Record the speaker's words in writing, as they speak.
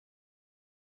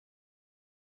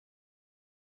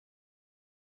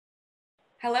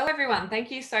Hello, everyone. Thank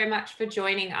you so much for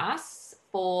joining us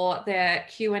for the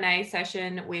Q&A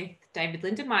session with David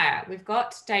Lindenmayer. We've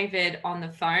got David on the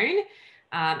phone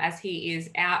as he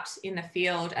is out in the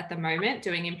field at the moment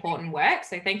doing important work.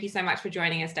 So thank you so much for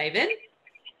joining us, David.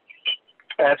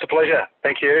 It's a pleasure.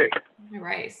 Thank you. All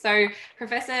right. So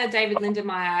Professor David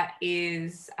Lindenmayer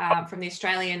is from the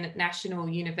Australian National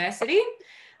University.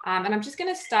 And I'm just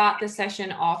going to start the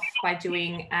session off by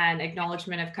doing an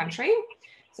acknowledgement of country.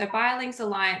 So Biolinks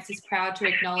Alliance is proud to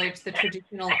acknowledge the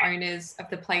traditional owners of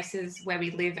the places where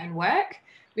we live and work.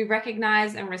 We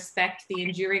recognise and respect the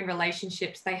enduring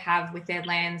relationships they have with their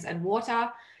lands and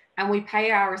water, and we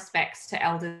pay our respects to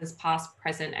elders past,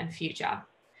 present and future.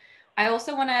 I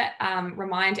also want to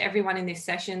remind everyone in this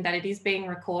session that it is being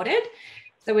recorded.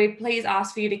 So we please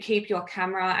ask for you to keep your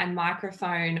camera and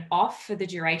microphone off for the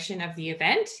duration of the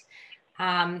event.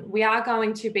 We are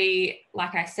going to be,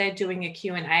 like I said, doing a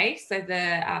Q&A. So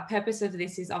the purpose of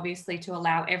this is obviously to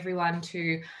allow everyone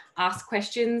to ask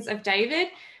questions of David.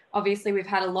 Obviously, we've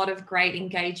had a lot of great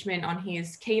engagement on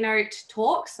his keynote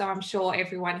talk. So I'm sure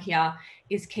everyone here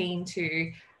is keen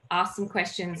to ask some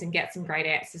questions and get some great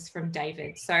answers from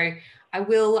David. So I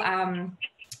will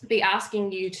be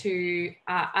asking you to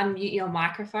unmute your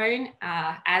microphone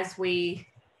as we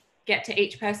get to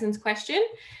each person's question.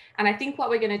 And I think what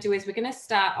we're going to do is we're going to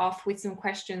start off with some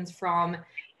questions from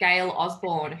Gail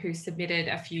Osborne, who submitted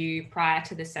a few prior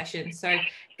to the session. So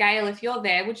Gail, if you're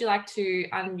there, would you like to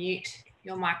unmute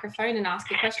your microphone and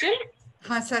ask a question?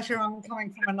 Hi, Sasha. I'm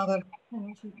coming from another...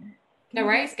 No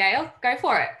worries, Gail. Go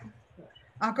for it.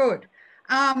 Oh, good.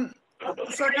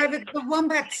 So, David, the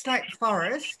Wombat State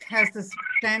Forest has a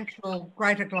substantial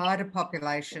greater glider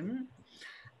population,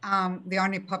 the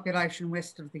only population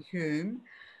west of the Hume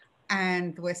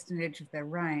and the western edge of their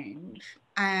range.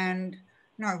 And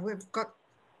no, we've got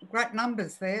great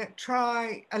numbers there.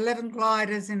 Try 11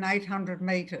 gliders in 800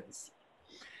 metres.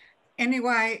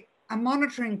 Anyway, a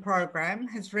monitoring program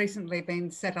has recently been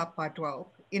set up by DWELP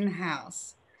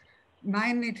in-house,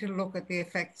 mainly to look at the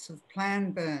effects of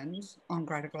planned burns on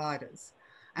greater gliders.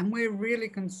 And we're really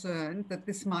concerned that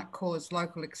this might cause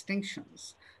local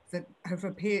extinctions that have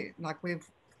appeared, like we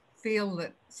feel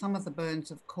that some of the burns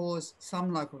have caused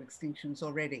some local extinctions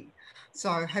already.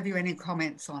 So have you any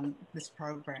comments on this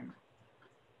program?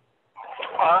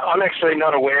 I'm actually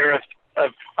not aware of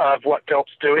what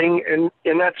DWELP's doing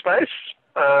in that space.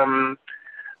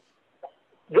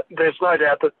 There's no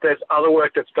doubt that there's other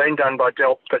work that's been done by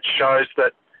DWELP that shows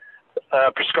that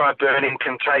prescribed burning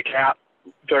can take out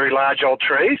very large old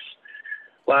trees.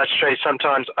 Large trees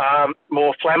sometimes are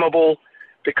more flammable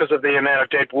because of the amount of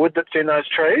dead wood that's in those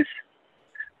trees.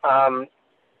 I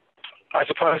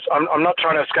suppose I'm not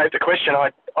trying to escape the question.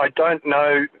 I don't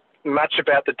know much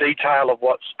about the detail of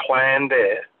what's planned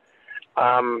there.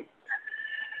 I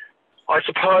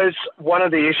suppose one of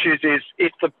the issues is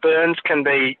if the burns can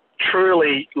be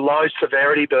truly low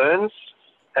severity burns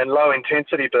and low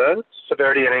intensity burns,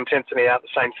 severity and intensity aren't the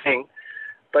same thing,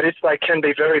 but if they can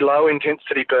be very low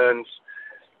intensity burns,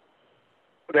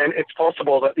 then it's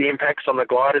possible that the impacts on the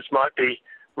gliders might be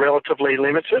relatively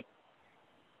limited.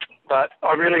 But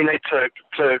I really need to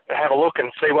have a look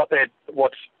and see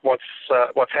what's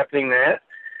happening there.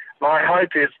 My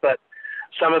hope is that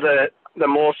some of the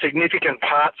more significant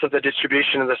parts of the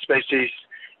distribution of the species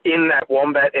in that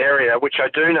wombat area, which I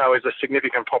do know is a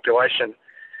significant population,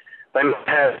 they might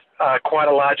have quite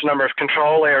a large number of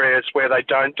control areas where they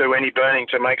don't do any burning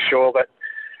to make sure that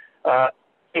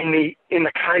in the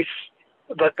case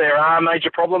that there are major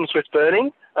problems with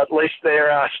burning, at least there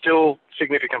are still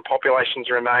significant populations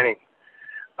remaining.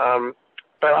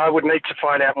 But I would need to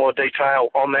find out more detail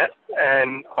on that,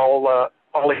 and I'll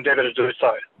endeavour to do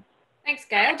so. Thanks,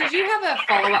 Gail. Did you have a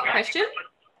follow-up question?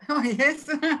 Oh, yes.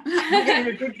 I'm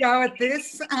getting a good go at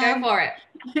this. Go for it.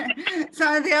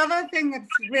 So the other thing that's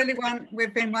really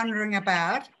we've been wondering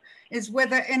about is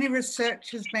whether any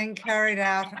research has been carried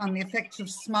out on the effects of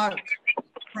smoke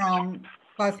from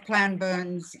both planned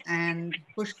burns and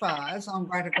bushfires on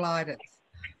greater gliders.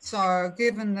 So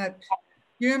given that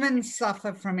humans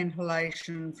suffer from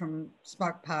inhalation from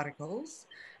smoke particles,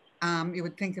 you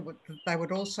would think they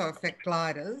would also affect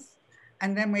gliders.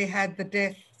 And then we had the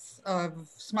deaths of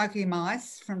smoky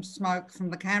mice from smoke from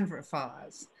the Canberra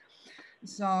fires.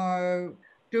 So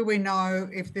do we know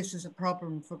if this is a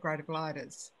problem for greater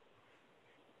gliders?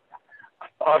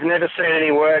 I've never seen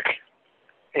any work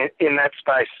in that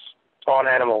space on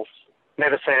animals.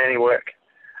 Never seen any work.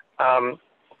 I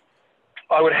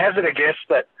would hazard a guess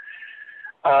that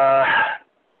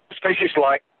species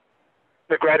like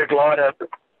the greater glider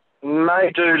may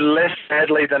do less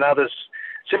badly than others,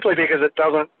 simply because it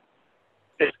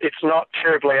it's not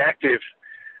terribly active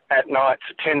at night.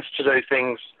 It tends to do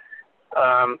things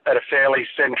at a fairly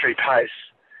sedentary pace.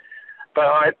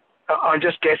 But I'm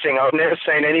just guessing. I've never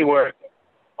seen any work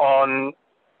on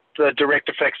the direct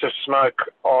effects of smoke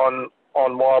on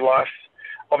wildlife.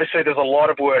 Obviously, there's a lot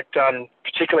of work done,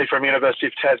 particularly from University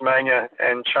of Tasmania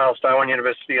and Charles Darwin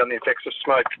University, on the effects of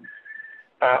smoke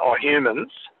on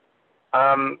humans.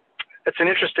 It's an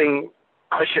interesting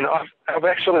question. I've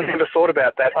actually never thought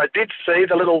about that. I did see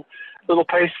the little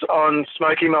piece on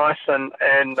smoky mice and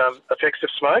effects of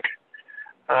smoke,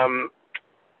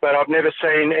 but I've never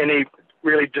seen any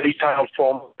really detailed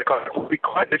form. It would be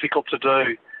quite difficult to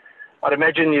do. I'd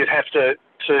imagine you'd have to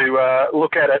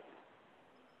look at it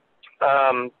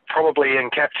probably in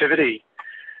captivity,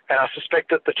 and I suspect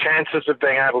that the chances of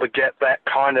being able to get that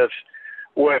kind of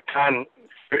work done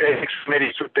through ethics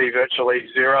committees would be virtually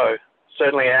zero.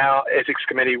 Certainly our ethics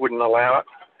committee wouldn't allow it.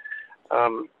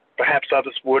 Perhaps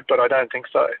others would, but I don't think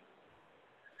so.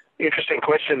 Interesting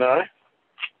question, though.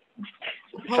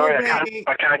 Sorry,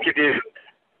 I can't give you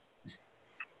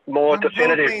more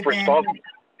definitive response.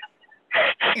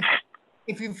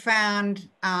 If you found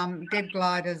dead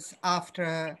gliders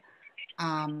after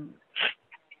a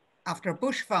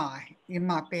bushfire, you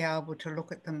might be able to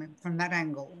look at them from that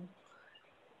angle.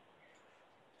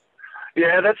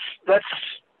 Yeah, that's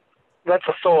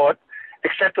a thought.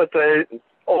 Except that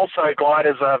also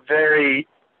gliders are very,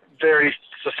 very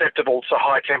susceptible to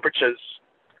high temperatures.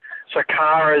 So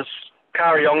Kari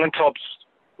Jongentopp's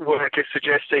work is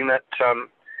suggesting that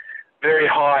very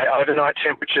high overnight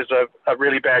temperatures are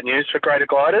really bad news for greater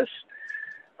gliders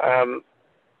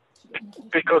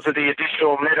because of the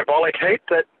additional metabolic heat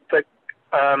that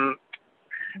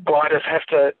gliders have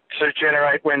to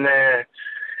generate when they're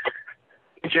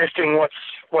ingesting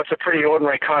what's a pretty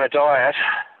ordinary kind of diet.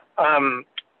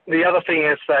 The other thing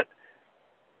is that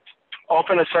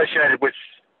often associated with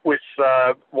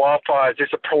wildfires is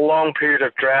a prolonged period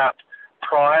of drought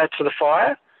prior to the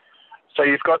fire. So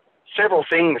you've got several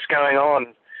things going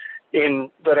on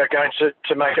that are going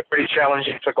to make it pretty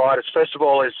challenging for gliders. First of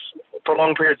all is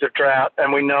prolonged periods of drought,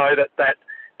 and we know that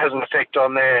has an effect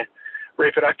on their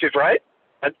reproductive rate.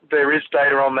 There is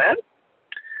data on that.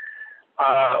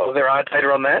 Or there are data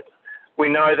on that. We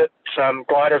know that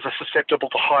gliders are susceptible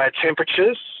to higher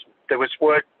temperatures. There was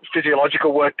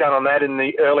physiological work done on that in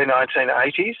the early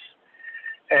 1980s.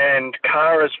 And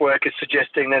Kara's work is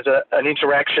suggesting there's an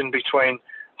interaction between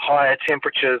higher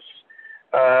temperatures,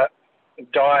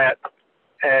 diet,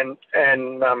 and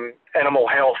animal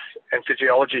health and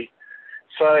physiology.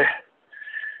 So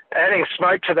adding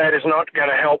smoke to that is not going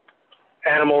to help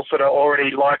animals that are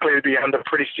already likely to be under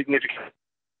pretty significant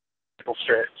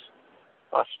stress,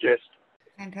 I suggest.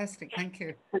 Fantastic, thank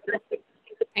you.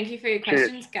 Thank you for your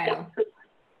questions, Gail.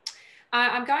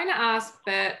 I'm going to ask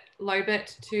Bert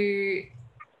Lobert to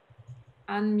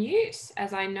unmute,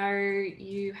 as I know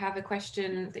you have a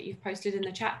question that you've posted in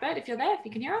the chat. Bert, if you're there, if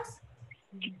you can hear us.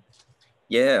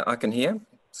 Yeah, I can hear.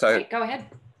 So great, go ahead.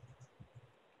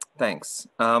 Thanks.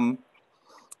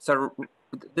 So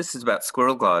this is about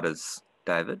squirrel gliders,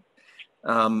 David.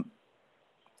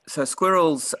 So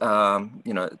squirrels,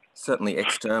 certainly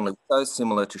externally, so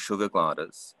similar to sugar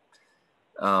gliders.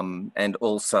 And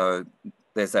also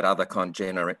there's that other kind of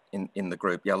genera in the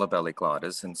group, yellow belly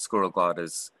gliders, and squirrel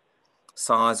gliders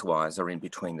size-wise are in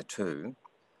between the two.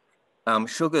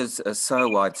 Sugars are so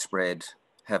widespread,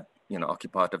 have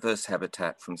occupy diverse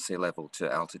habitat from sea level to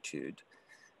altitude.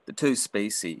 The two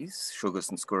species, sugars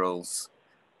and squirrels,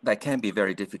 they can be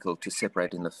very difficult to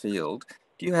separate in the field.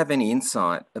 Do you have any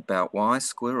insight about why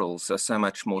squirrels are so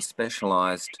much more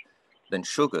specialised than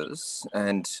sugars,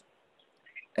 and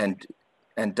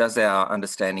does our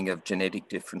understanding of genetic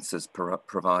differences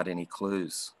provide any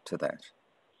clues to that?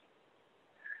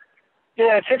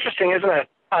 Yeah, it's interesting, isn't it?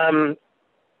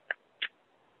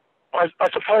 I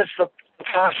suppose the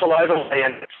partial overlay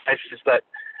in this case is that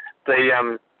the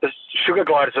sugar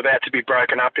glider is about to be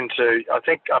broken up into, I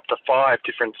think, up to 5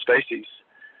 different species.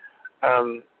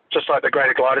 Just like the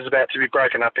greater glider is about to be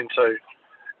broken up into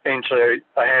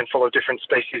a handful of different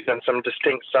species and some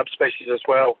distinct subspecies as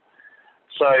well.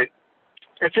 So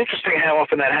it's interesting how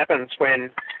often that happens when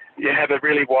you have a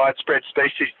really widespread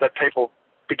species that people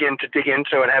begin to dig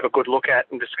into and have a good look at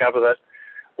and discover that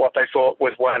what they thought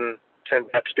was one turned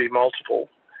out to be multiple.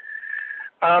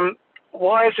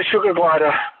 Why is the sugar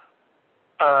glider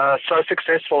so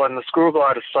successful and the squirrel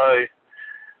glider so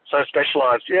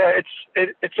specialised? Yeah,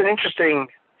 it's an interesting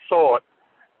thought.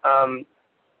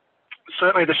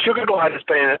 Certainly the sugar glider has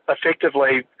been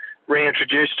effectively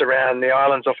reintroduced around the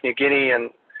islands off New Guinea and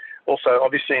also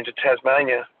obviously into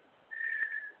Tasmania.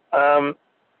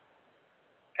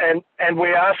 and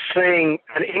we are seeing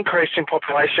an increase in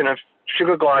population of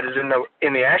sugar gliders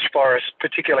in the ash forest,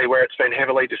 particularly where it's been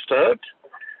heavily disturbed.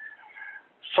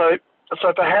 So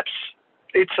perhaps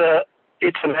it's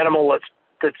an animal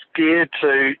that's geared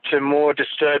to more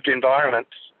disturbed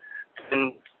environments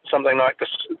than something like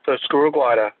the squirrel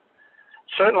glider.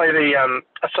 Certainly, the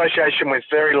association with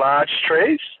very large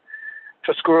trees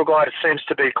for squirrel gliders seems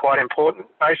to be quite important.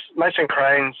 Mason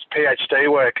Crane's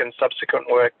PhD work and subsequent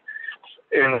work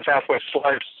in the southwest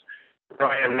slopes, where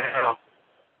I am now,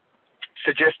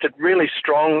 suggested really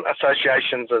strong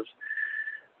associations of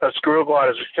squirrel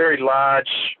gliders with very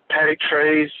large paddock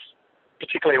trees,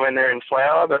 particularly when they're in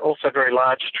flower, but also very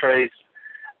large trees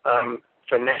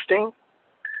for nesting.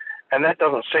 And that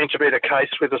doesn't seem to be the case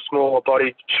with a smaller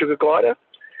bodied sugar glider.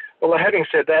 Although having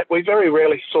said that, we've very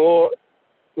rarely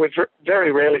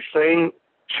seen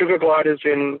sugar gliders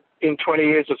in 20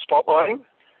 years of spotlighting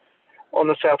on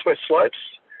the southwest slopes.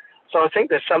 So I think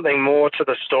there's something more to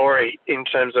the story in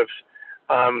terms of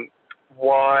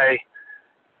why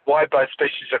both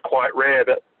species are quite rare,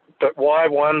 but why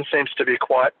one seems to be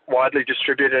quite widely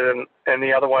distributed and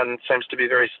the other one seems to be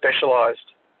very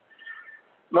specialised.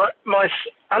 My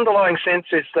underlying sense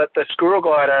is that the squirrel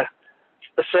glider,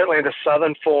 certainly the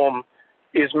southern form,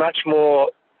 is much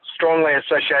more strongly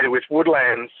associated with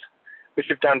woodlands, which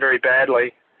have done very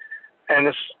badly. And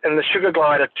the sugar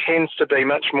glider tends to be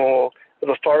much more of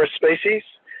a forest species,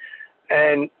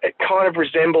 and it kind of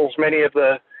resembles many of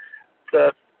the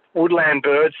woodland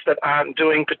birds that aren't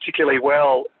doing particularly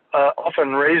well,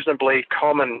 often reasonably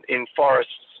common in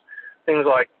forests. Things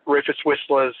like rufous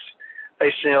whistlers,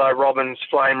 eastern yellow robins,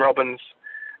 flame robins.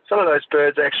 Some of those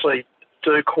birds actually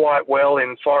do quite well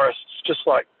in forests, just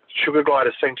like sugar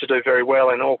gliders seem to do very well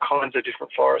in all kinds of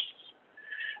different forests.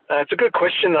 It's a good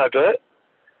question though, Bert.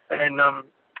 And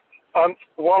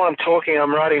while I'm talking,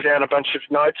 I'm writing down a bunch of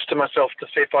notes to myself to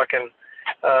see if I can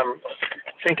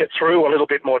think it through a little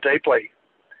bit more deeply.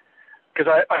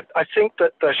 Because I think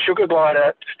that the sugar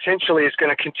glider potentially is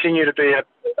going to continue to be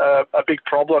a big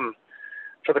problem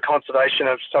for the conservation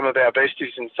of some of our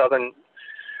beasties in southern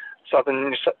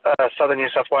New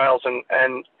South Wales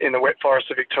and in the wet forests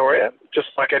of Victoria, just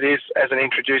like it is as an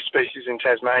introduced species in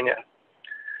Tasmania.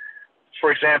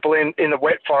 For example, in the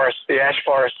wet forests, the ash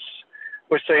forests,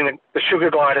 we're seeing the sugar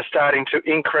glider starting to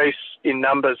increase in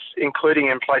numbers, including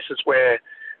in places where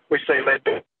we see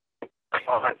leadbeater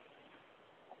decline.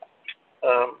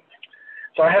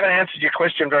 So I haven't answered your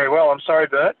question very well. I'm sorry,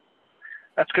 Bert.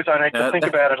 That's because I need to think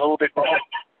about it a little bit more.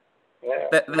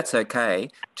 Yeah. That's okay.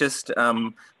 Just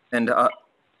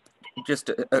just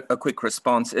a quick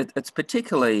response. It's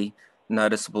particularly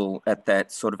noticeable at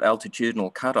that sort of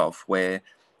altitudinal cutoff where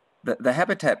the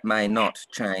habitat may not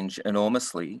change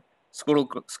enormously.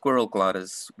 Squirrel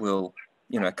gliders will,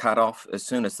 cut off as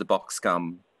soon as the box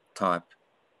gum type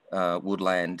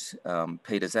woodland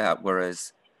peters out,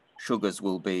 whereas sugars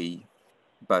will be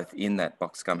both in that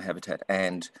box gum habitat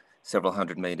and several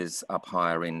hundred metres up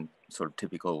higher in sort of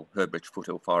typical herb-rich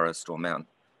foothill forest or mountain,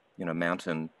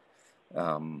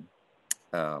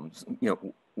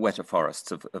 wetter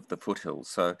forests of the foothills.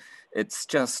 So it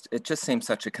just seems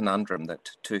such a conundrum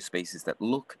that two species that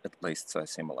look at least so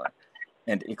similar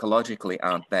and ecologically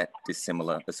aren't that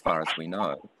dissimilar as far as we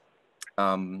know,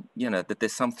 that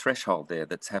there's some threshold there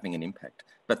that's having an impact.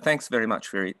 But thanks very much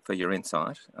for your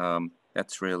insight.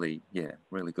 That's really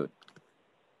good.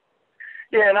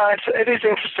 Yeah, no, it is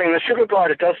interesting. The sugar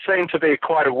glider does seem to be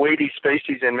quite a weedy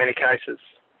species in many cases.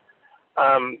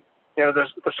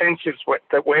 The sense is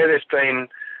that where there's been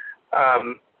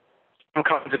some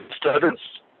kind of disturbance,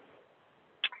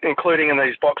 including in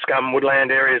these box gum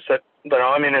woodland areas that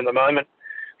I'm in the moment,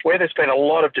 where there's been a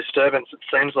lot of disturbance, it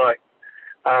seems like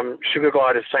sugar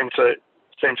gliders seem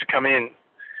to come in.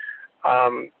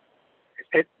 One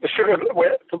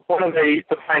of the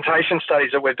plantation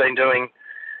studies that we've been doing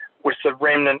with the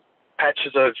remnant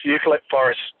patches of eucalypt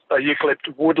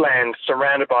woodland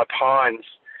surrounded by pines,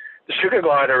 the sugar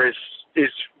glider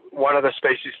is one of the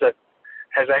species that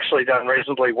has actually done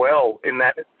reasonably well in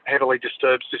that heavily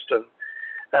disturbed system.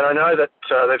 And I know that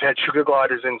they've had sugar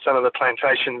gliders in some of the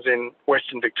plantations in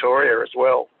Western Victoria as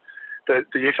well, the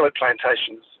eucalypt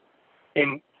plantations,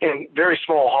 in very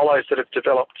small hollows that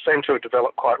seem to have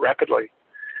developed quite rapidly.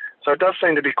 So it does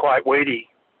seem to be quite weedy.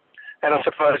 And I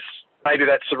suppose maybe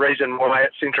that's the reason why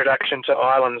its introduction to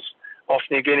islands off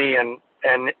New Guinea and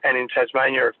in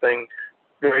Tasmania have been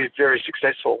very, very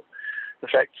successful. In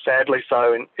fact, sadly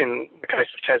so in the case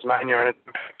of Tasmania, and its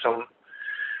impact on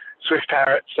swift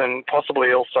parrots and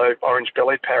possibly also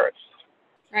orange-bellied parrots.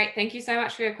 Great, thank you so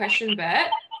much for your question,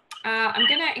 Bert. I'm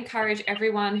going to encourage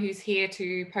everyone who's here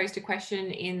to post a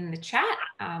question in the chat.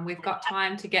 We've got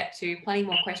time to get to plenty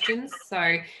more questions.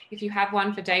 So if you have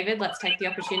one for David, let's take the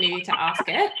opportunity to ask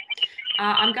it.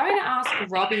 I'm going to ask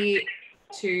Robbie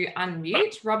to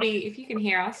unmute. Robbie, if you can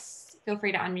hear us, feel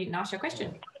free to unmute and ask your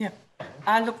question. Yeah.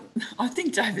 Look, I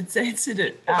think David's answered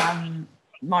it.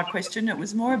 My question, it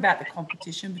was more about the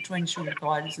competition between sugar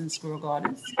gliders and squirrel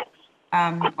gliders.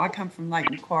 I come from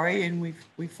Lake Macquarie, and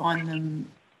we find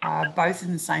them both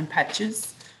in the same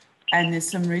patches, and there's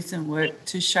some recent work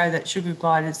to show that sugar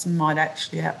gliders might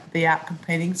actually be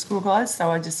out-competing squirrel gliders.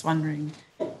 So I'm just wondering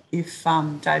if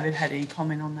David had any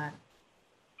comment on that.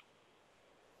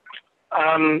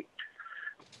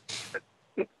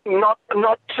 Not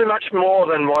too much more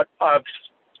than what I've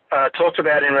talked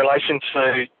about in relation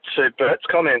to Bert's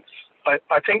comments.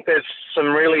 I think there's some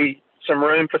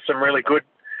room for some really good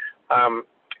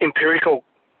empirical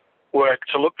work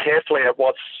to look carefully at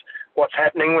what's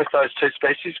happening with those two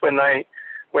species when they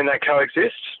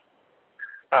coexist,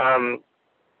 and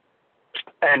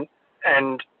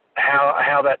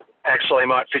how that actually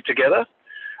might fit together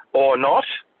or not.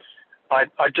 I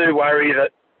do worry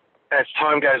that as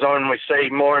time goes on, we see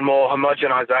more and more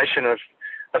homogenisation of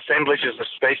assemblages of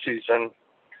species, and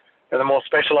the more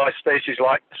specialised species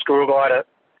like the squirrel glider,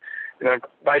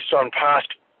 based on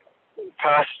past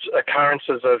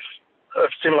occurrences of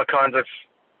similar kinds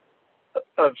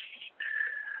of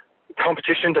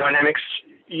competition dynamics,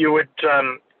 you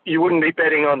wouldn't be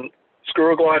betting on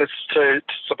squirrel gliders to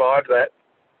survive that.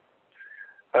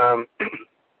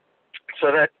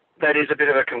 So that is a bit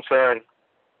of a concern.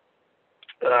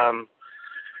 I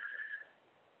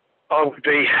would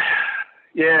be,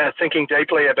 thinking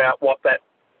deeply about what that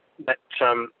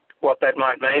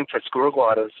might mean for squirrel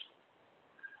gliders.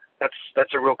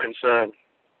 That's a real concern.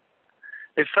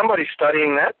 If somebody's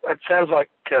studying that, it sounds like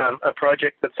a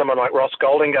project that someone like Ross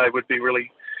Goldingay would be really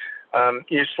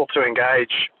useful to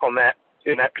engage on that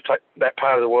in that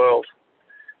part of the world.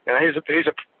 He's a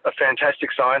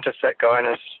fantastic scientist, that guy, and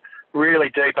has really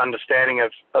deep understanding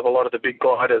of a lot of the big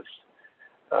gliders.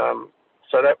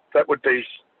 So that would be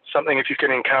something, if you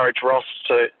can encourage Ross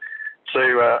to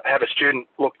have a student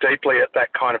look deeply at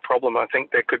that kind of problem. I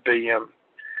think there could be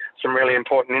some really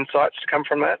important insights to come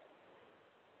from that.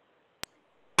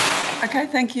 Okay,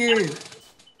 thank you.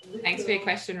 Thanks for your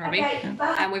question, Robbie.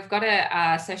 And we've got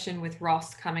a session with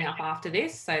Ross coming up after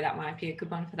this, so that might be a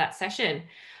good one for that session.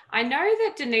 I know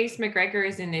that Denise McGregor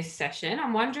is in this session.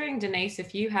 I'm wondering, Denise,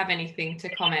 if you have anything to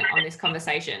comment on this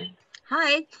conversation.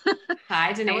 Hi.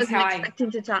 Hi, Denise. I wasn't how are you?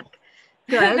 expecting to talk.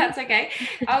 Good. That's okay.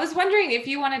 I was wondering if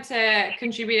you wanted to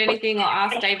contribute anything or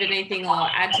ask David anything or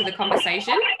add to the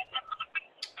conversation.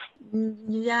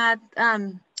 Yeah,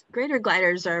 greater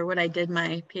gliders are what I did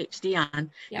my PhD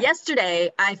on. Yep. Yesterday,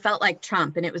 I felt like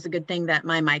Trump, and it was a good thing that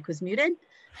my mic was muted,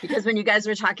 because when you guys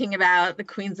were talking about the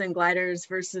Queensland gliders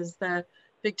versus the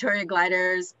Victoria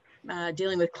gliders,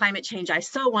 dealing with climate change, I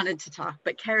so wanted to talk,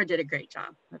 but Kara did a great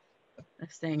job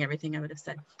of saying everything I would have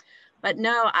said. But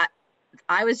no,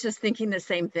 I was just thinking the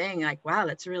same thing, like, wow,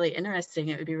 that's really interesting.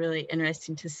 It would be really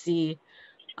interesting to see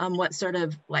what sort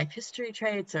of life history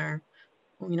traits or,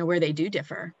 where they do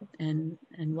differ and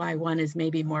why one is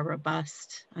maybe more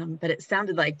robust. But it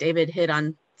sounded like David hit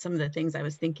on some of the things I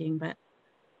was thinking, but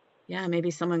yeah, maybe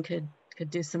someone could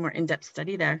do some more in-depth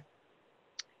study there.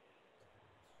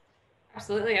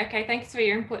 Absolutely. Okay. Thanks for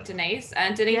your input, Denise.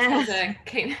 And Denise has a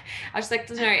keynote. I'd just like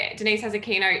to know, Denise has a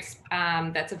keynote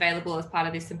that's available as part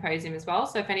of this symposium as well.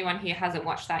 So if anyone here hasn't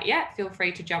watched that yet, feel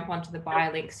free to jump onto the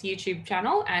Biolinks YouTube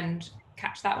channel and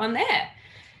catch that one there.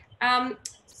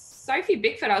 Sophie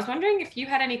Bickford, I was wondering if you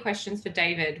had any questions for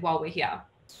David while we're here.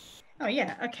 Oh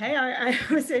yeah, okay. I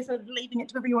was sort of leaving it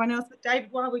to everyone else, but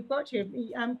David, while we've got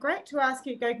you, great to ask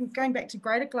you, going back to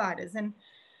greater gliders and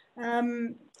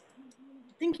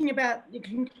thinking about your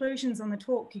conclusions on the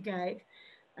talk you gave,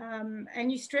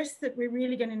 and you stressed that we're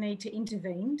really going to need to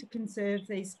intervene to conserve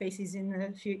these species in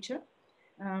the future.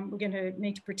 We're going to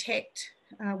need to protect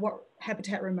what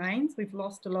habitat remains. We've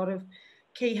lost a lot of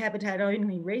key habitat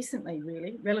only recently,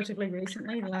 really, relatively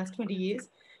recently, in the last 20 years.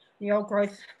 The old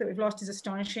growth that we've lost is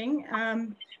astonishing,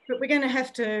 but we're going to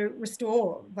have to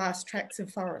restore vast tracts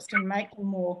of forest and make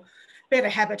them better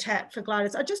habitat for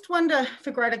gliders. I just wonder,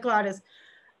 for greater gliders,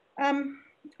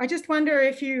 I just wonder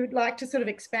if you'd like to sort of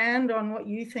expand on what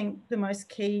you think the most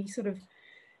key sort of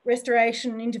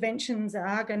restoration interventions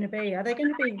are going to be. Are they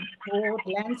going to be broad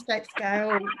landscape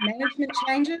scale management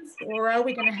changes, or are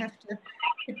we going to have to,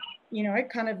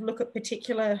 kind of look at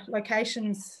particular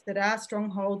locations that are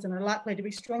strongholds and are likely to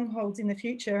be strongholds in the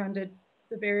future under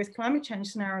the various climate change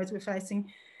scenarios we're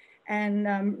facing, and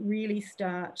really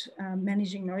start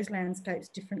managing those landscapes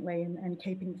differently and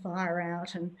keeping fire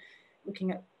out and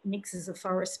looking at mixes of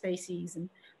forest species. And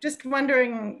just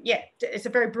wondering, yeah, it's a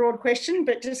very broad question,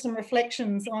 but just some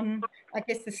reflections on, I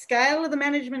guess, the scale of the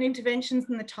management interventions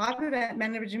and the type of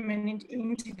management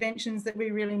interventions that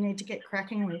we really need to get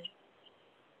cracking with.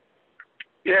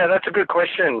 Yeah, that's a good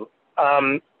question.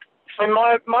 So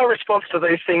my response to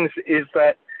these things is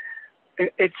that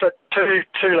it's at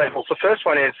two levels. The first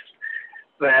one is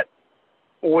that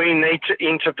we need to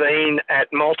intervene at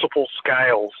multiple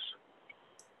scales.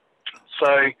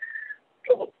 So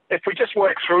if we just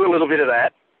work through a little bit of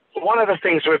that, one of the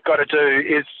things we've got to do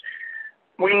is,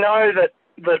 we know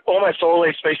that almost all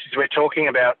these species we're talking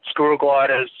about, squirrel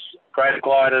gliders, greater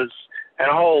gliders, and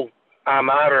a whole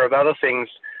armada of other things,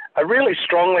 are really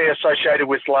strongly associated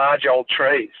with large old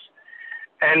trees.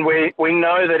 And we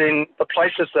know that in the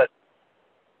places that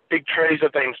big trees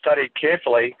have been studied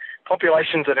carefully,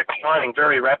 populations are declining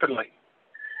very rapidly.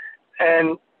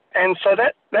 And so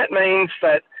that means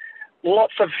that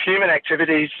lots of human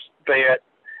activities, be it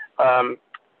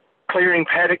clearing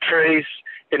paddock trees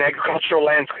in agricultural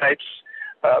landscapes,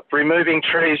 removing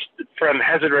trees from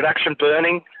hazard reduction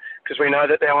burning, because we know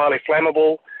that they're highly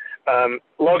flammable,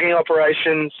 logging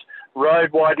operations,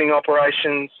 road widening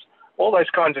operations, all those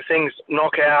kinds of things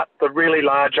knock out the really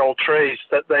large old trees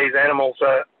that these animals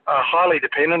are highly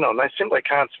dependent on. They simply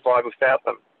can't survive without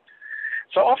them.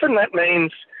 So often that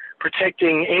means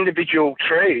protecting individual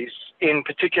trees in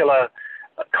particular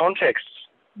contexts.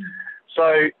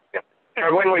 So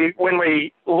when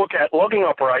we look at logging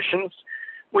operations,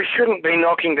 we shouldn't be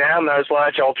knocking down those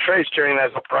large old trees during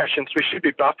those operations. We should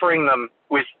be buffering them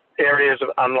with areas of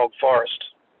unlogged forest.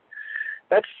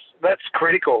 That's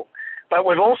critical. But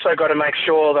we've also got to make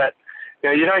sure that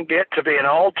you don't get to be an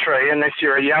old tree unless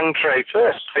you're a young tree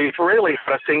first. So you've really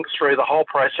got to think through the whole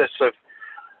process of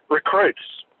recruits.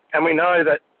 And we know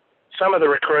that some of the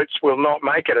recruits will not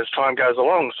make it as time goes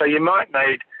along. So you might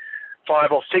need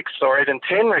 5 or 6 or even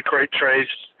 10 recruit trees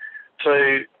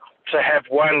to have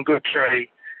one good tree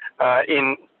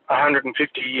in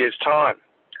 150 years' time.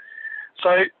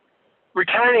 So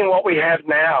retaining what we have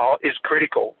now is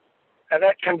critical. And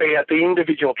that can be at the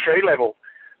individual tree level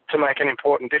to make an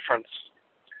important difference.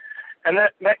 And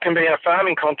that can be in a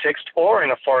farming context or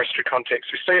in a forestry context.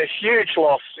 We see a huge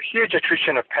loss, a huge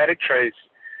attrition of paddock trees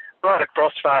right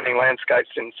across farming landscapes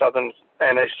in southern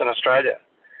and eastern Australia.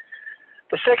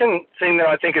 The second thing that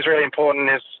I think is really important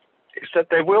is that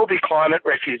there will be climate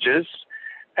refuges,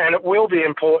 and it will be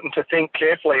important to think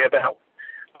carefully about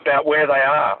where they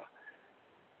are.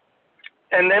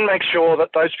 And then make sure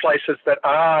that those places that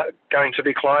are going to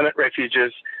be climate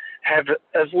refuges have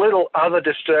as little other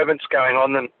disturbance going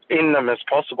on in them as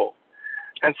possible.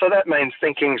 And so that means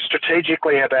thinking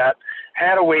strategically about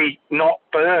how do we not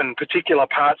burn particular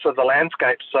parts of the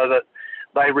landscape so that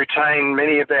they retain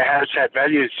many of their habitat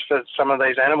values for some of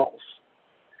these animals.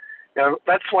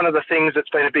 That's one of the things that's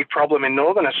been a big problem in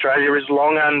Northern Australia, is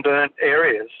long unburnt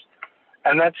areas.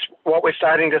 And that's what we're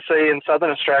starting to see in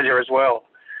Southern Australia as well.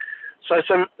 So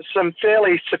some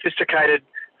fairly sophisticated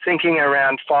thinking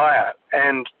around fire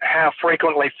and how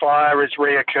frequently fire is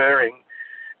reoccurring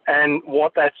and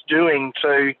what that's doing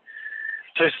to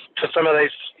some of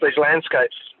these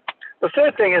landscapes. The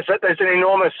third thing is that there's an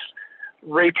enormous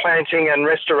replanting and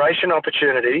restoration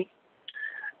opportunity,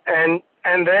 and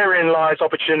therein lies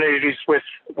opportunities with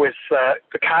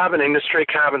the carbon industry,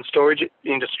 carbon storage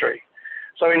industry.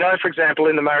 So we know, for example,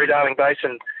 in the Murray-Darling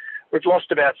Basin, we've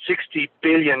lost about 60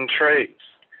 billion trees.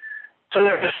 So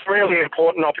there's really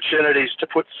important opportunities to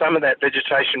put some of that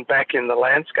vegetation back in the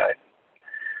landscape.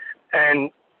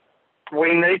 And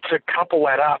we need to couple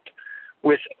that up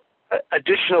with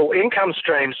additional income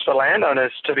streams for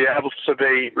landowners to be able to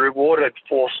be rewarded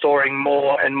for storing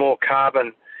more and more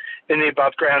carbon in the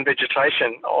above ground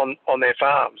vegetation on their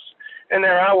farms. And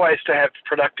there are ways to have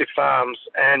productive farms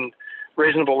and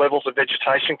reasonable levels of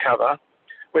vegetation cover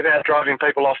without driving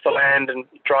people off the land and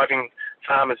driving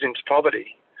farmers into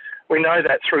poverty. We know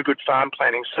that through good farm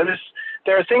planning. So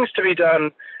there are things to be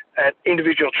done at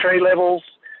individual tree levels,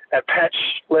 at patch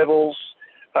levels,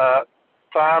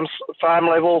 farm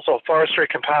levels or forestry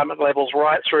compartment levels,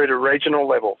 right through to regional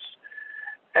levels.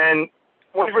 And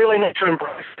we really need to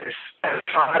embrace this as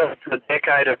part of the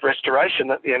decade of restoration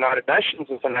that the United Nations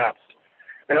has announced.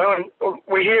 And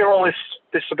we hear all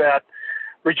this about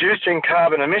reducing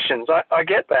carbon emissions. I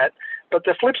get that, but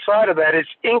the flip side of that is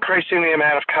increasing the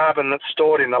amount of carbon that's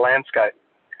stored in the landscape.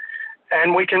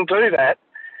 And we can do that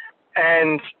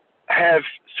and have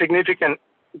significant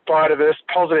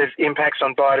positive impacts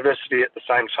on biodiversity at the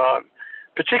same time.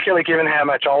 particularly given how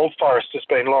much old forest has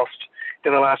been lost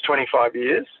in the last 25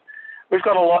 years. We've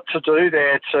got a lot to do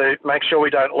there to make sure we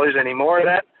don't lose any more of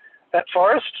that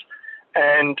forest,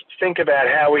 and think about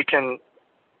how we can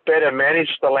better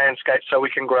manage the landscape so we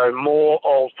can grow more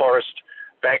old forest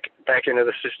back into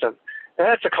the system. Now,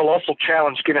 that's a colossal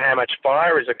challenge given how much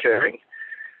fire is occurring.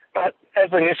 But as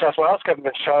the New South Wales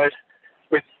government showed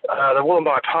with the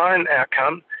Wollombi pine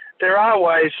outcome, there are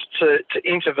ways to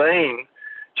intervene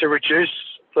to reduce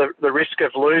the risk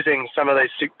of losing some of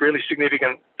these really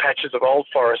significant patches of old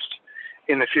forest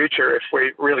in the future if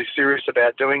we're really serious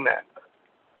about doing that.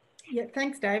 Yeah,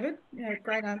 thanks, David. Yeah,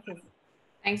 great answers.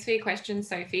 Thanks for your question,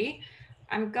 Sophie.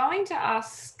 I'm going to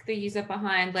ask the user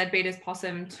behind Leadbeater's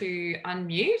Possum to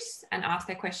unmute and ask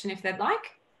their question if they'd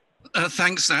like.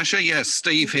 Thanks, Sasha. Yes,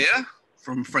 Steve here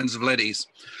from Friends of Leadies.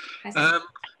 Hi,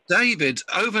 David,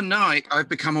 overnight I've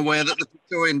become aware that the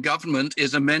Victorian government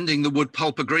is amending the Wood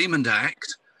Pulp Agreement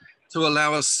Act to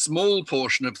allow a small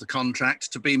portion of the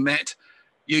contract to be met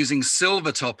using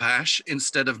silvertop ash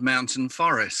instead of mountain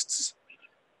forests.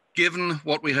 Given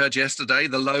what we heard yesterday,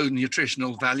 the low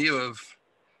nutritional value of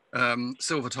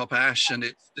silvertop ash and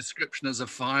its description as a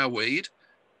fireweed,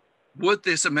 would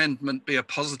this amendment be a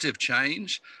positive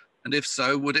change? And if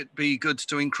so, would it be good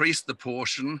to increase the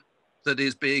portion that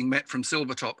is being met from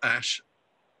silvertop ash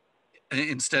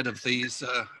instead of these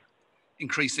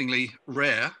increasingly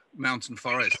rare mountain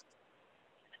forests?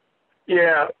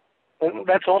 Yeah,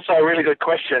 that's also a really good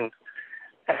question,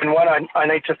 and one I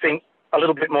need to think a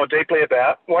little bit more deeply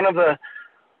about.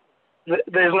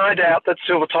 There's no doubt that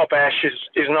silvertop ash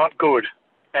is not good,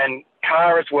 and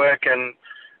Kara's work and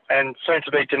soon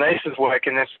to be Denise's work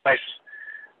in this space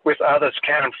with others,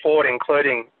 Karen Ford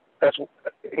included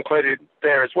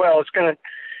there as well, we're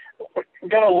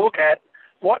going to look at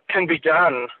what can be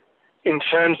done in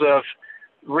terms of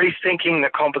rethinking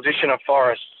the composition of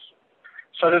forests.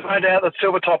 So there's no doubt that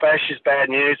silvertop ash is bad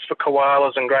news for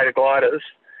koalas and greater gliders,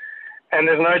 and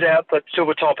there's no doubt that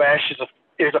silvertop ash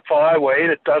is a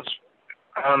fireweed. It does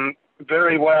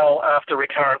very well after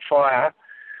recurrent fire,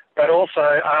 but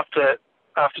also after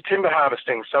timber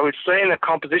harvesting. So we've seen the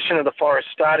composition of the forest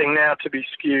starting now to be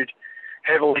skewed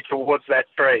heavily towards that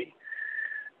tree.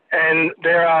 And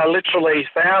there are literally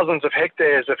thousands of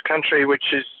hectares of country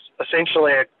which is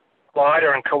essentially a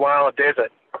glider and koala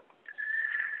desert.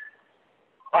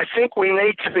 I think we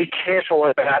need to be careful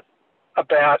about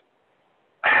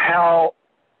how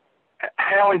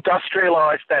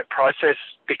industrialised that process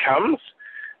becomes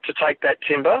to take that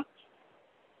timber,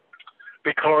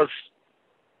 because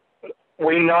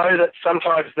we know that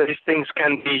sometimes these things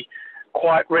can be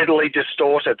quite readily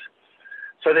distorted.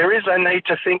 So there is a need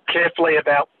to think carefully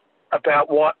about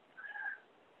what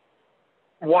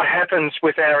happens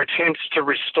with our attempts to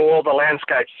restore the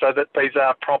landscape so that these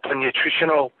are proper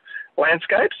nutritional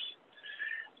landscapes.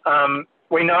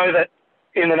 We know that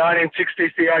in the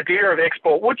 1960s, the idea of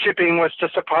export wood chipping was to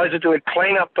supposedly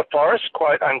clean up the forest,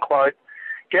 quote unquote,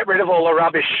 get rid of all the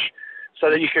rubbish so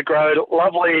that you could grow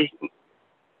lovely,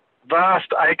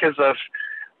 vast acres of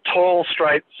tall,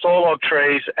 straight sawlog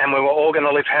trees, and we were all going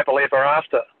to live happily ever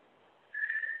after.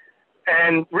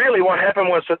 And really what happened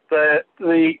was that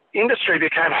the industry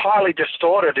became highly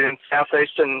distorted in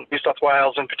southeastern New South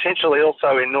Wales and potentially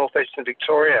also in northeastern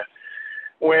Victoria,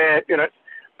 where, you know,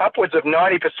 upwards of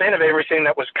 90% of everything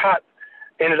that was cut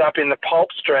ended up in the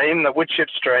pulp stream, the wood chip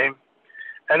stream,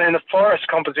 and then the forest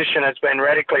composition has been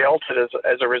radically altered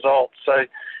as a result. So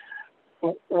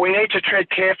we need to tread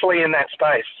carefully in that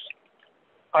space.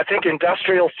 I think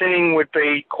industrial thinning would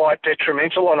be quite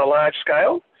detrimental on a large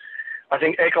scale. I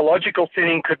think ecological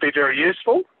thinning could be very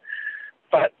useful,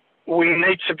 but we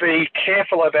need to be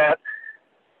careful about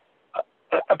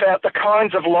the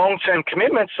kinds of long-term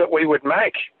commitments that we would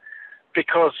make,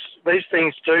 because these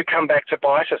things do come back to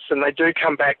bite us, and they do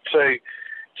come back to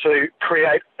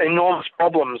create enormous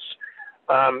problems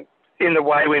in the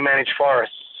way we manage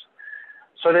forests.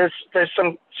 So there's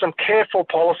some careful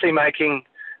policy making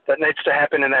that needs to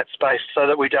happen in that space so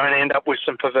that we don't end up with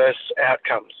some perverse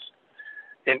outcomes.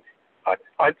 And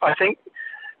I think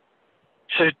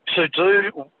to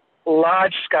do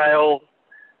large-scale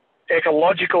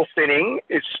ecological thinning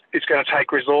is going to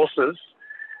take resources.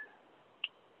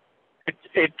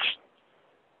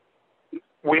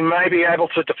 We may be able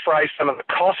to defray some of the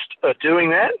cost of doing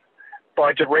that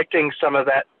by directing some of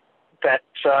that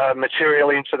material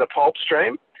into the pulp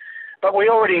stream, but we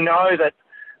already know that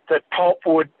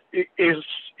pulpwood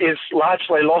is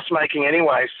largely loss-making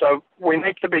anyway. So we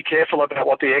need to be careful about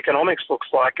what the economics looks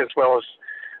like as well as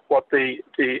what the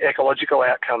ecological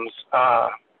outcomes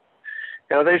are.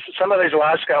 You know, some of these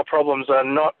large-scale problems are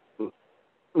not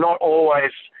not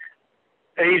always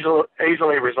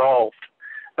easily resolved.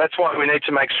 That's why we need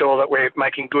to make sure that we're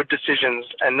making good decisions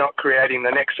and not creating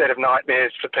the next set of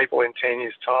nightmares for people in 10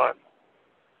 years' time.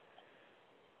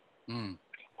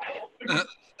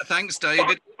 Thanks,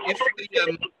 David. If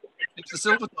the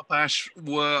silvertop ash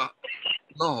were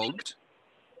logged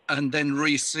and then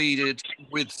reseeded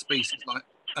with species like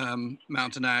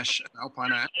mountain ash,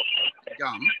 alpine ash, and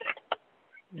gum,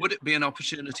 would it be an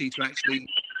opportunity to actually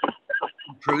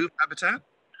improve habitat?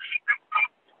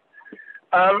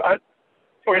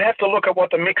 We'd have to look at what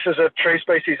the mixes of tree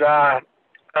species are.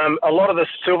 A lot of the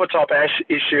silvertop ash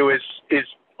issue is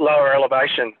lower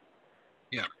elevation.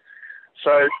 Yeah.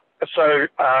 So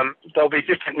there'll be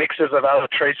different mixes of other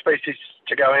tree species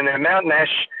to go in there. Mountain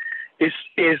ash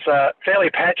is a fairly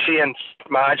patchy and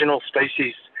marginal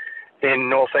species in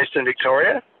northeastern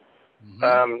Victoria.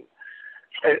 Mm-hmm.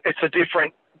 It's a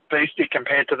different beastie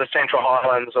compared to the Central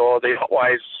Highlands or the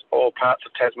Otways or parts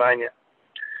of Tasmania.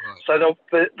 Right. So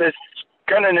there's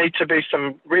going to need to be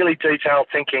some really detailed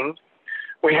thinking.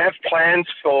 We have plans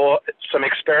for some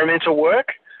experimental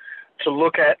work to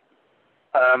look at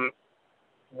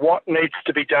what needs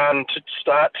to be done to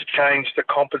start to change the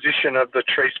composition of the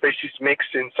tree species mix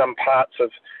in some parts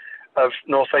of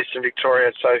northeastern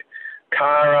Victoria. So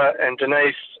Cara and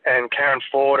Denise and Karen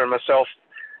Ford and myself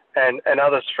and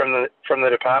others from the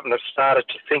department have started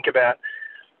to think about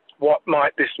what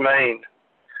might this mean.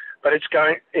 But it's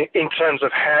going in terms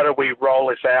of how do we roll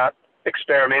this out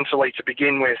experimentally to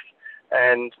begin with,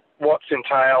 and what's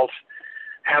entailed,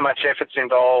 how much effort's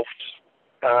involved.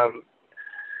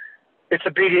 It's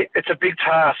a big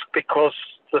task because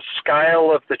the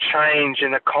scale of the change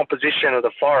in the composition of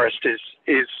the forest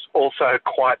is also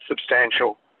quite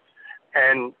substantial,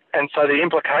 and so the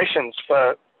implications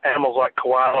for animals like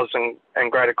koalas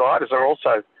and greater gliders are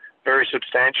also very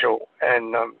substantial,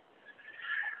 and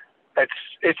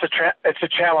it's a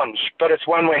challenge, but it's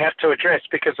one we have to address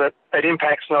because it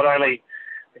impacts not only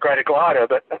the greater glider,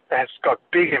 but it has got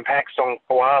big impacts on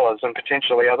koalas and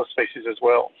potentially other species as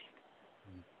well.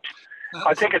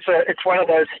 I think it's one of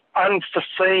those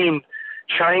unforeseen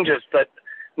changes that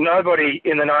nobody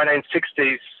in the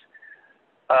 1960s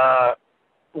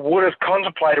would have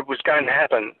contemplated was going to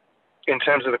happen in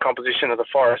terms of the composition of the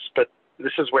forest, but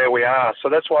this is where we are. So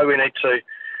that's why we need to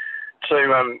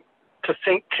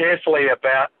think carefully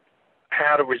about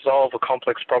how to resolve a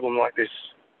complex problem like this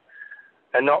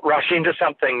and not rush into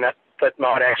something that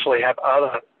might actually have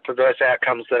other perverse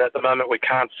outcomes that at the moment we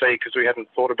can't see because we haven't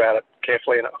thought about it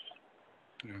carefully enough.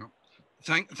 Yeah.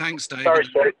 Thanks, David. Sorry,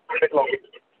 Steve. A bit long.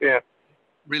 Yeah.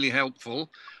 Really helpful.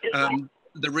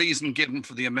 The reason given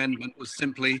for the amendment was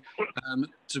simply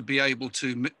to be able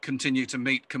to continue to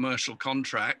meet commercial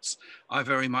contracts. I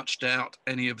very much doubt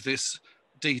any of this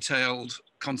detailed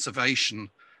conservation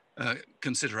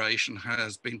consideration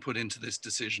has been put into this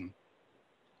decision.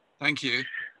 Thank you.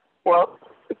 Well,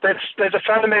 there's a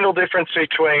fundamental difference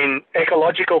between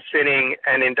ecological thinning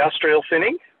and industrial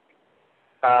thinning.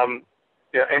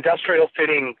 Industrial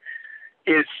thinning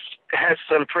has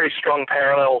some pretty strong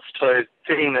parallels to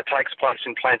thinning that takes place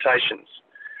in plantations.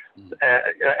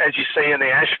 As you see in the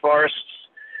ash forests,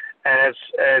 and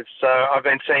as I've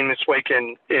been seeing this week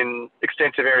in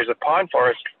extensive areas of pine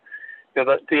forest,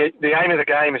 the aim of the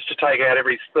game is to take out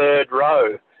every third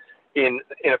row in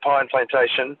a pine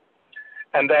plantation,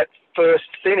 and that first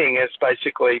thinning is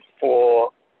basically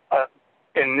for,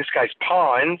 in this case,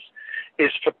 pines,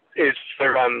 is for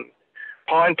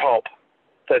pine pulp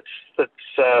that's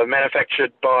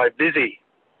manufactured by Busy.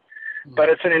 But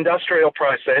it's an industrial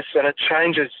process, and it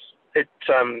changes. It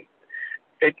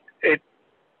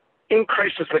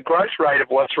increases the growth rate of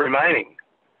what's remaining.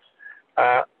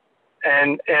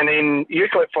 And in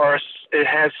eucalypt forests, it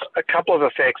has a couple of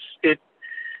effects. It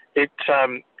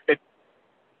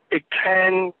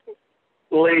can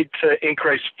lead to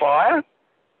increased fire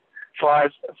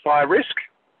risk.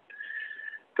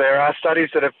 There are studies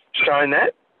that have shown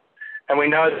that, and we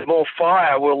know that more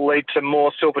fire will lead to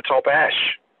more silvertop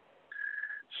ash.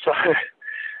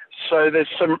 So there's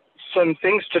some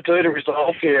things to do to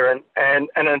resolve here, and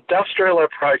an industrial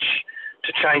approach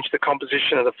to change the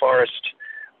composition of the forest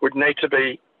would need to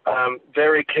be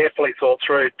very carefully thought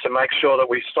through to make sure that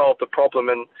we solve the problem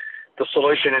and the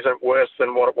solution isn't worse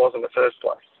than what it was in the first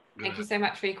place. Thank you so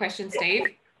much for your question,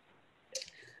 Steve.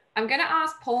 I'm going to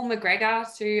ask Paul McGregor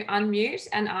to unmute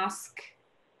and ask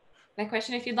their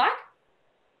question if you'd like.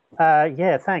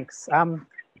 Yeah, thanks.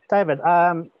 David,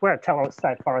 we're at Tallowa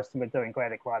State Forest and we're doing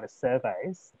greater glider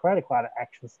surveys. Greater glider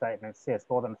action statement says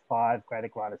more than 5 greater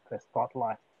gliders per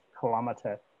spotlight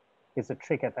kilometre is a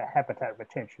trigger for habitat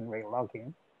retention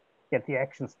relogging. yet the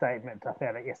action statement, I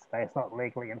found it yesterday, is not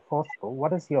legally enforceable.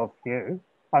 What is your view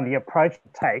on the approach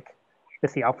to take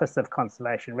with the Office of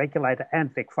Conservation Regulator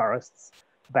and Vic Forests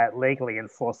about legally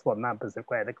enforceable numbers of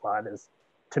greater gliders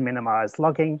to minimise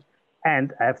logging,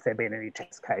 and have there been any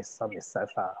test cases on this so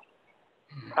far?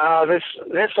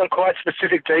 There's some quite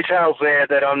specific details there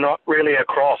that I'm not really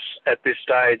across at this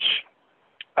stage.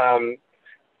 Can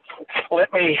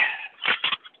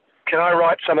I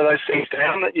write some of those things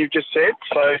down that you've just said?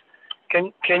 So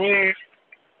can you,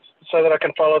 so that I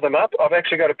can follow them up? I've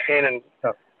actually got a pen and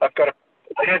I've got a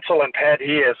pencil and pad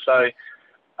here. So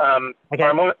okay.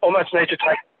 I almost need to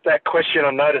take that question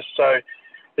on notice. So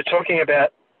you're talking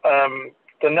about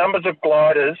the numbers of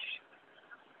gliders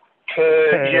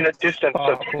per unit distance.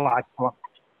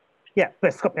 Yeah,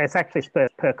 it's actually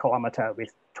per kilometre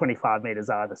with 25 metres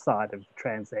either side of the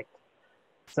transect.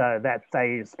 So that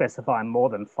they specify more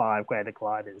than 5 greater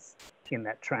gliders in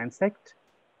that transect.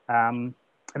 And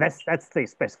that's the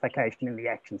specification in the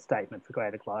action statement for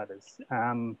greater gliders.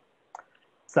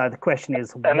 So the question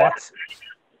is what,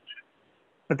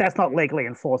 but that's not legally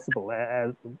enforceable,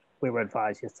 we were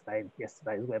advised yesterday in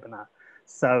yesterday's webinar.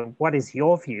 So what is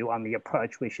your view on the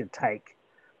approach we should take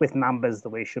with numbers that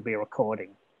we should be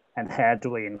recording, and how do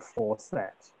we enforce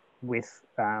that with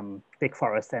Vic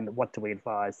Forest, and what do we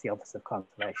advise the Office of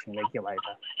Conservation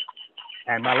Regulator?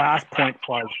 And my last point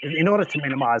was, in order to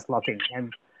minimise logging,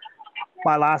 and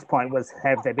my last point was,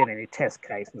 have there been any test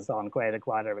cases on greater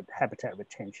glider habitat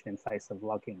retention in face of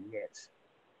logging yet? Does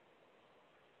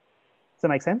that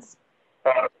make sense?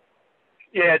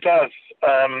 Yeah, it does.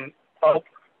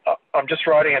 I'm just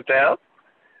writing it down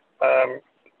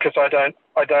because I don't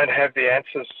have the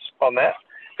answers on that.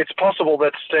 It's possible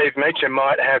that Steve Meacher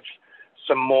might have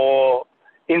some more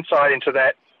insight into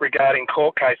that regarding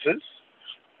court cases.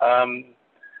 I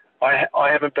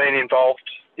haven't been involved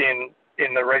in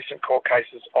the recent court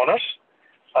cases on it,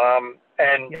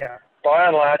 and by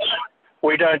and large,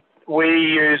 we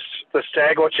use the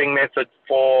stag watching method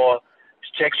for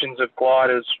detections of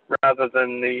gliders rather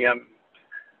than the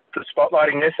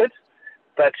spotlighting method.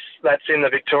 That's in the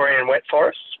Victorian wet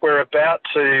forests. We're about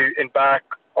to embark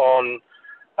on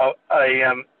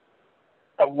a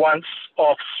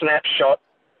once-off snapshot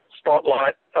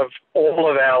spotlight of all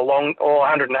of our all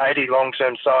 180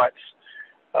 long-term sites.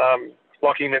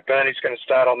 Lockie McBurney's going to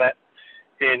start on that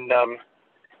in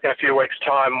a few weeks'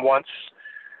 time once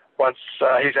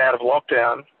he's out of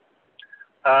lockdown.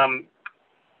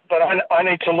 But I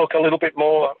need to look a little bit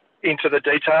more into the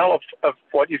detail of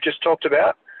what you've just talked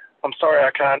about. I'm sorry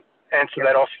I can't answer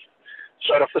that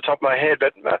straight off the top of my head,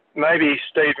 but maybe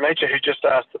Steve Meacher, who just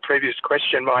asked the previous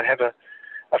question, might have a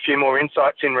few more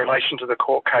insights in relation to the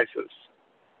court cases.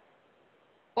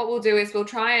 What we'll do is we'll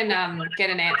try and get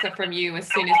an answer from you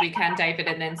as soon as we can, David,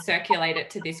 and then circulate it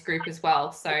to this group as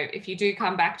well. So if you do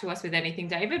come back to us with anything,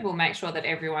 David, we'll make sure that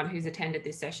everyone who's attended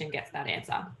this session gets that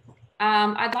answer.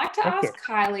 I'd like to ask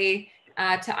Kylie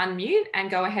to unmute and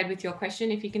go ahead with your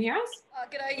question if you can hear us.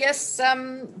 G'day, yes.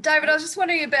 David, I was just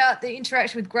wondering about the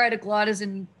interaction with greater gliders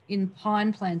in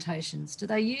pine plantations. Do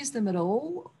they use them at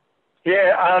all?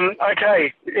 Yeah,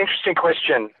 okay, interesting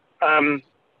question.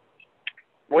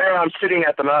 Where I'm sitting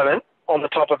at the moment, on the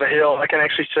top of a hill, I can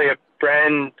actually see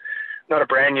not a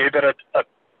brand new, but a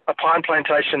pine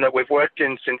plantation that we've worked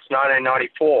in since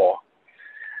 1994.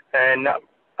 And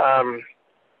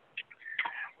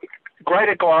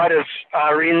greater gliders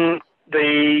are in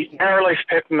the narrowleaf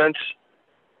peppermint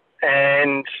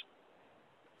and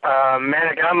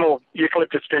manna gum, or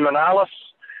Eucalyptus biminalis.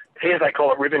 Here they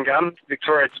call it ribbon gum.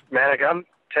 Victoria it's manna gum.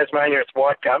 Tasmania it's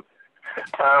white gum.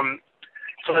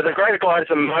 So the greater gliders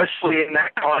are mostly in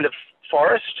that kind of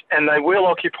forest, and they will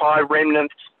occupy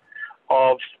remnants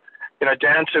of,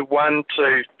 down to 1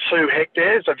 to 2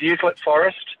 hectares of eucalypt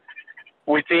forest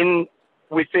within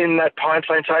that pine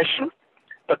plantation.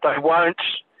 But they won't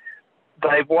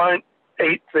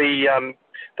eat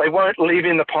they won't live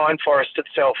in the pine forest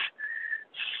itself.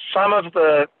 Sometimes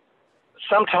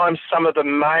some of the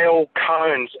male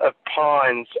cones of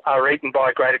pines are eaten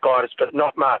by greater gliders, but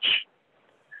not much.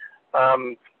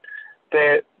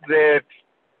 There's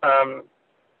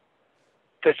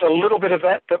a little bit of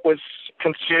that was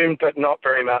consumed, but not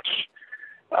very much.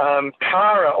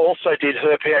 Cara also did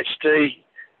her PhD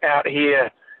out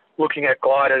here looking at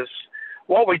gliders.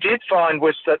 What we did find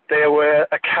was that there were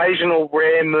occasional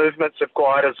rare movements of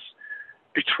gliders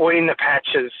between the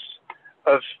patches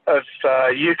of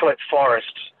eucalypt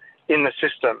forest in the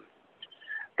system.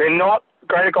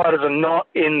 Greater gliders are not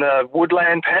in the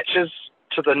woodland patches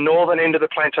to the northern end of the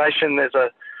plantation. There's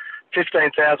a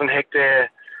 15,000 hectare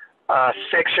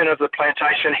section of the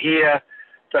plantation here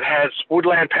that has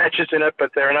woodland patches in it,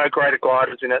 but there are no greater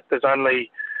gliders in it. There's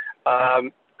only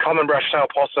common brush-tail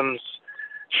possums,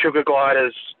 sugar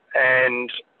gliders,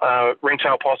 and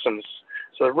ringtail possums.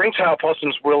 So the ringtail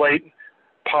possums will eat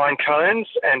pine cones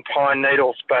and pine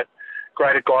needles, but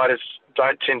greater gliders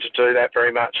don't tend to do that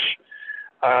very much.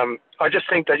 I just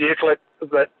think that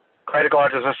greater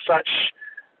gliders are such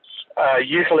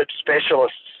eucalypt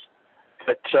specialists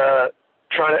that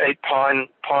trying to eat pine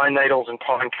needles and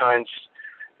pine cones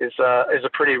is a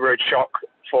pretty rude shock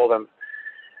for them.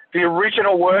 The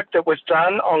original work that was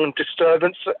done on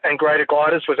disturbance and greater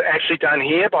gliders was actually done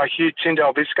here by Hugh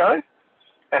Tyndall-Biscoe,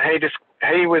 and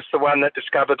he was the one that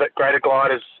discovered that greater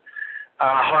gliders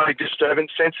are highly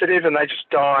disturbance sensitive and they just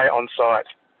die on site.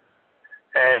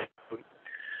 And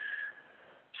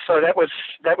so that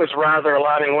was rather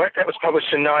alarming work. That was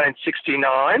published in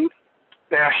 1969.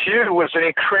 Now, Hugh was an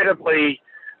incredibly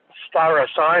thorough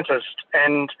scientist,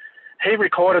 and he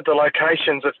recorded the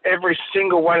locations of every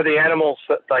single one of the animals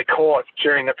that they caught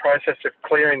during the process of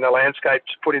clearing the landscape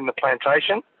to put in the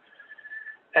plantation.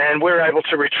 And we're able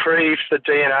to retrieve the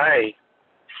DNA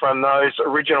from those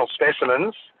original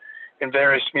specimens in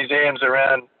various museums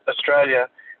around Australia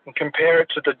and compare it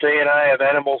to the DNA of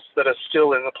animals that are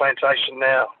still in the plantation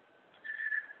now,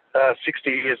 60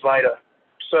 years later.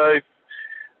 So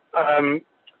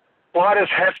gliders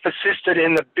have persisted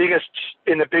in the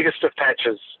biggest of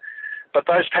patches, but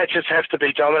those patches have to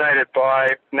be dominated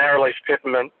by narrowleaf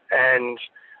peppermint and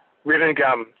ribbon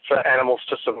gum for animals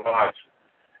to survive.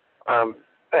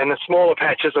 And the smaller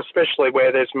patches, especially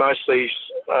where there's mostly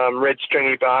red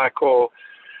stringy bark or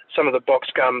some of the box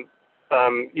gum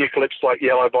eucalypts like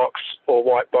yellow box or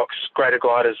white box greater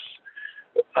gliders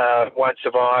won't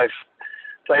survive.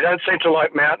 They don't seem to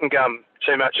like mountain gum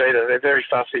too much either. They're very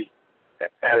fussy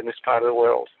out in this part of the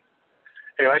world.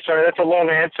 Anyway, sorry, that's a long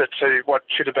answer to what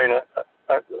should have been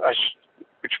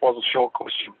which was a short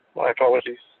question. My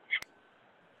apologies.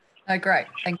 Oh, great.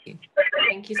 Thank you.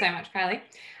 Thank you so much, Kylie.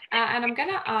 And I'm going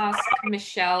to ask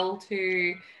Michelle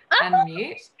to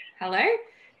unmute. Hello.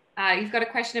 You've got a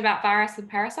question about virus and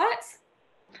parasites?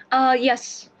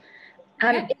 Yes.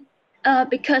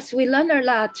 Because we learned a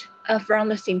lot from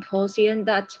the symposium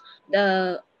that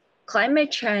the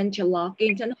climate change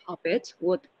logging and habits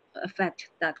would affect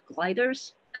that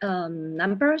gliders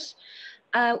numbers.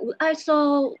 I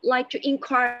also like to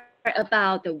inquire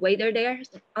about the whether there's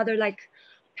other like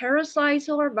parasites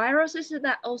or viruses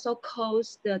that also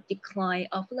cause the decline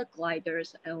of the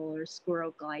gliders or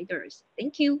squirrel gliders.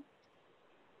 Thank you.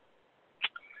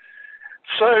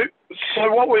 So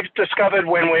what we've discovered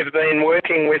when we've been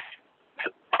working with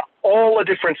all the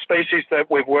different species that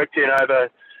we've worked on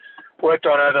over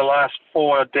the last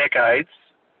 4 decades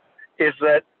is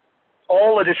that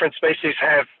all the different species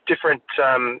have different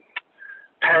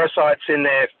parasites in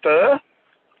their fur.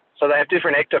 So they have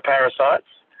different ectoparasites,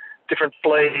 different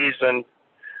fleas and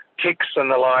ticks and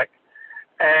the like.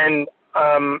 And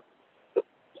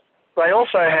they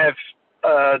also have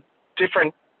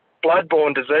different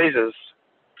blood-borne diseases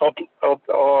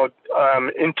or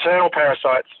internal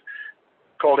parasites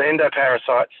called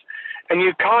endoparasites. And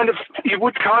you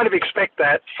would kind of expect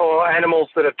that for animals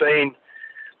that have been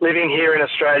living here in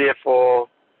Australia for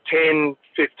 10,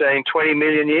 15, 20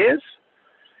 million years.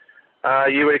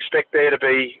 You would expect there to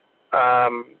be,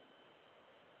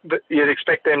 you'd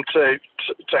expect them to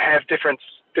have different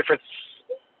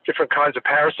kinds of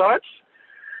parasites.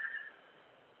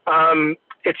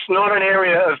 It's not an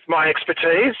area of my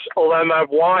expertise, although my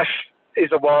wife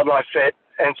is a wildlife vet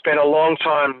and spent a long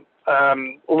time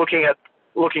looking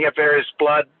at various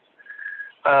blood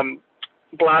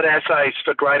assays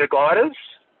for greater gliders,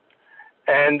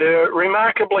 and there are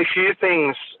remarkably few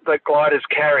things that gliders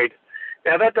carried.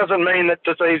 Now that doesn't mean that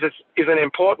disease isn't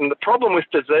important. The problem with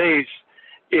disease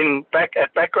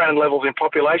at background levels in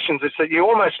populations is that you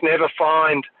almost never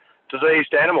find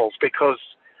diseased animals because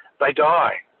they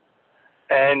die,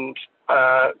 and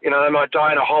they might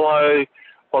die in a hollow,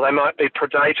 or they might be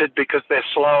predated because they're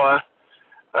slower.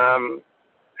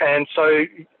 And so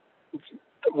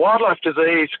wildlife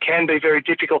disease can be very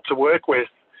difficult to work with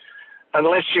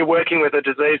unless you're working with a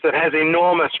disease that has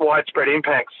enormous widespread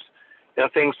impacts.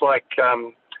 Things like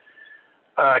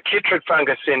chytrid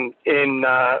fungus in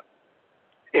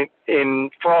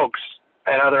frogs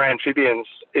and other amphibians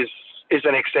is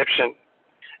an exception,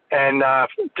 and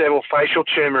devil facial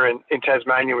tumour in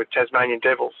Tasmania with Tasmanian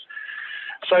devils.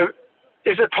 So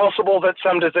is it possible that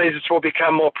some diseases will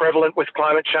become more prevalent with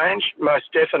climate change?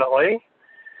 Most definitely.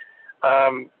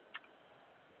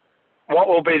 What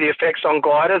will be the effects on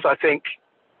gliders? I think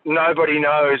nobody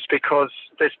knows, because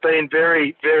there's been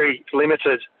very, very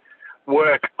limited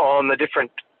work on the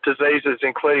different diseases,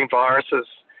 including viruses,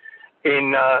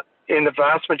 in the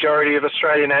vast majority of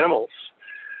Australian animals.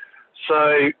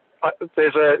 So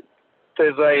there's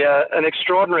an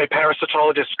extraordinary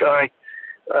parasitologist guy,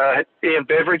 Ian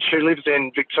Beveridge, who lives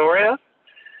in Victoria,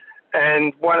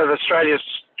 and one of Australia's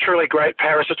truly great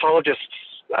parasitologists,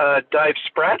 Dave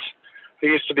Spratt, who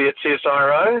used to be at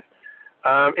CSIRO,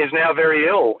 is now very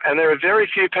ill. And there are very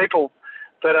few people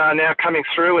that are now coming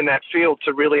through in that field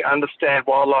to really understand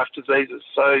wildlife diseases.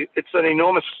 So it's an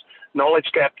enormous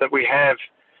knowledge gap that we have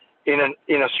in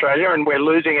Australia, and we're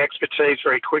losing expertise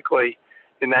very quickly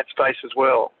in that space as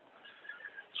well.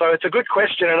 So it's a good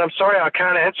question, and I'm sorry I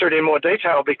can't answer it in more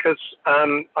detail because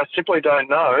I simply don't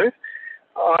know.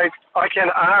 I can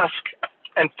ask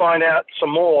and find out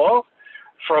some more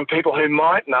from people who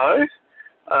might know.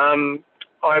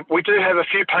 We do have a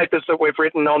few papers that we've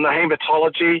written on the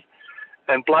haematology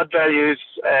and blood values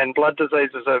and blood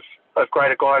diseases of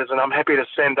greater gliders, and I'm happy to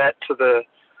send that to the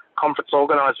conference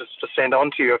organisers to send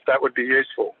on to you if that would be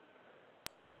useful.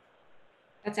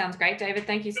 That sounds great, David.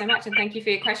 Thank you so much, and thank you for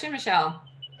your question, Michelle.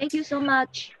 Thank you so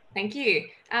much. Thank you.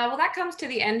 Well, that comes to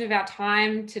the end of our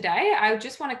time today. I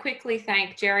just want to quickly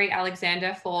thank Jerry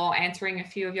Alexander for answering a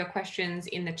few of your questions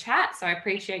in the chat. So I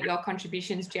appreciate your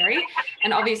contributions, Jerry.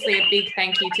 And obviously a big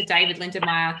thank you to David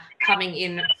Lindenmayer coming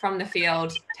in from the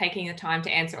field, taking the time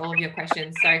to answer all of your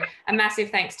questions. So a massive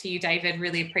thanks to you, David.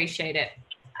 Really appreciate it.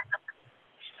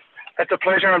 It's a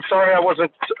pleasure. I'm sorry I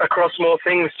wasn't across more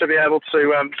things to be able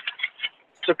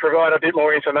to provide a bit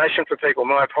more information for people.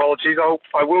 My apologies.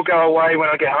 I will go away when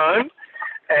I get home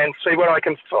and see what I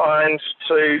can find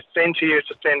to send to you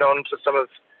to send on to some of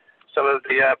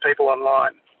the people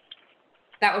online.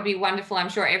 That would be wonderful. I'm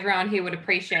sure everyone here would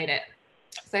appreciate it.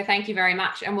 So thank you very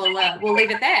much, and we'll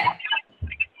leave it there.